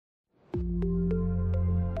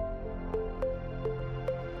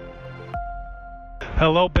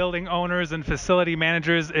Hello, building owners and facility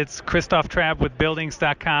managers. It's Christoph Trapp with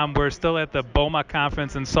Buildings.com. We're still at the BOMA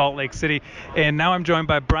conference in Salt Lake City, and now I'm joined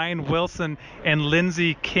by Brian Wilson and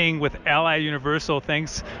Lindsay King with Allied Universal.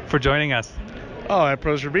 Thanks for joining us. Oh, a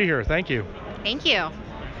pleasure to be here. Thank you. Thank you.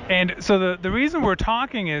 And so the reason we're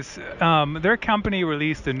talking is their company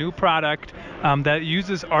released a new product that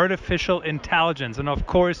uses artificial intelligence. And of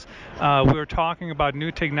course, we're talking about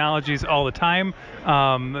new technologies all the time.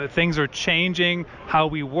 Things are changing, how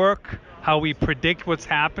we work, how we predict what's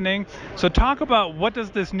happening. So talk about what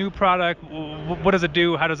does this new product, what does it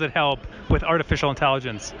do, how does it help with artificial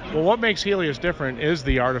intelligence? Well, what makes Helios different is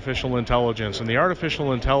the artificial intelligence. And the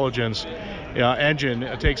artificial intelligence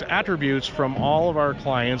engine takes attributes from all of our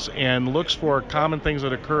clients and looks for common things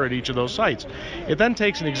that occur at each of those sites. It then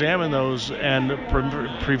takes and examines those and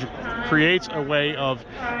creates a way of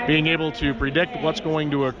being able to predict what's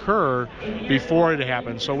going to occur before it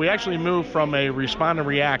happens. So we actually move from a respond and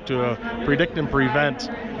react to a predict and prevent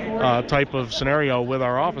type of scenario with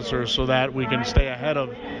our officers so that we can stay ahead of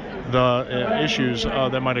the issues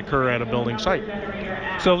that might occur at a building site.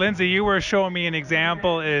 So Lindsay, you were showing me an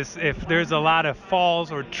example is if there's a lot of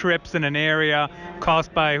falls or trips in an area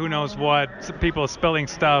caused by who knows what, people spilling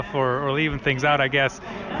stuff or leaving things out, I guess,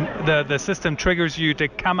 the system triggers you to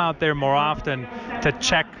come out there more often to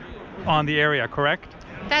check on the area, correct?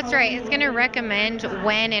 That's right. It's going to recommend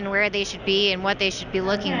when and where they should be and what they should be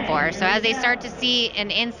looking for. So as they start to see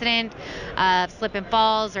an incident of slip and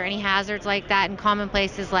falls or any hazards like that in common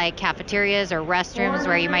places like cafeterias or restrooms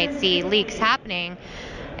where you might see leaks happening,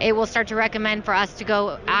 it will start to recommend for us to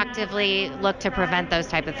go actively look to prevent those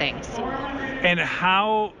type of things. And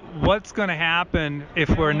what's going to happen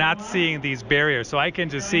if we're not seeing these barriers? So I can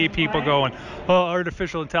just see people going, oh,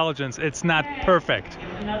 artificial intelligence, it's not perfect.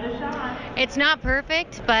 It's not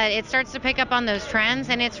perfect, but it starts to pick up on those trends,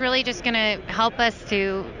 and it's really just going to help us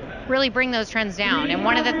to really bring those trends down. And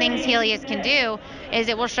one of the things Helios can do is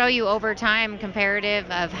it will show you over time comparative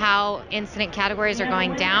of how incident categories are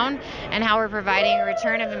going down and how we're providing a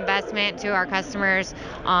return of investment to our customers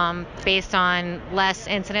based on less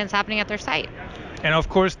incidents happening at their site. And of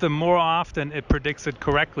course, the more often it predicts it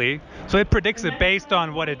correctly. So it predicts it based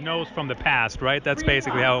on what it knows from the past, right? That's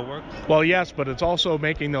basically how it works. Well, yes, but it's also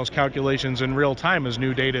making those calculations in real time as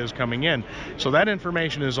new data is coming in. So that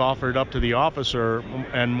information is offered up to the officer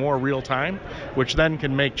and more real time, which then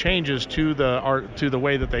can make changes to the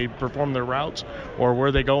way that they perform their routes or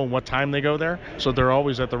where they go and what time they go there. So they're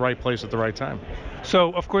always at the right place at the right time.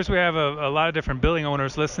 So, of course, we have a lot of different building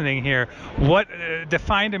owners listening here. What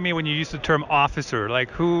define to me when you use the term officer?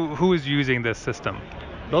 Like, who is using this system?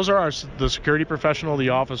 Those are the security professional, the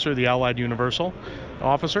officer, the Allied Universal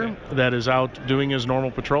officer that is out doing his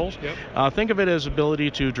normal patrols. Yep. Think of it as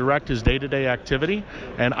ability to direct his day-to-day activity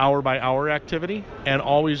and hour-by-hour activity, and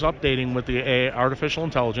always updating with the artificial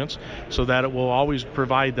intelligence so that it will always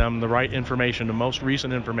provide them the right information, the most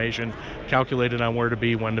recent information calculated on where to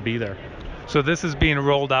be, when to be there. So this is being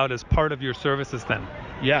rolled out as part of your services then?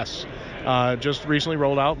 Yes. Just recently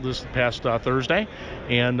rolled out this past Thursday,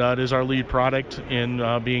 and it is our lead product in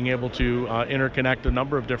being able to interconnect a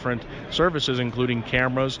number of different services, including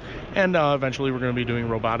cameras, and eventually we're going to be doing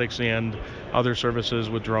robotics and other services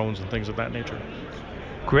with drones and things of that nature.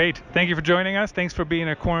 Great. Thank you for joining us. Thanks for being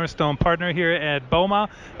a cornerstone partner here at BOMA.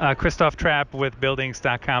 Christoph Trapp with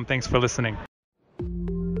Buildings.com. Thanks for listening.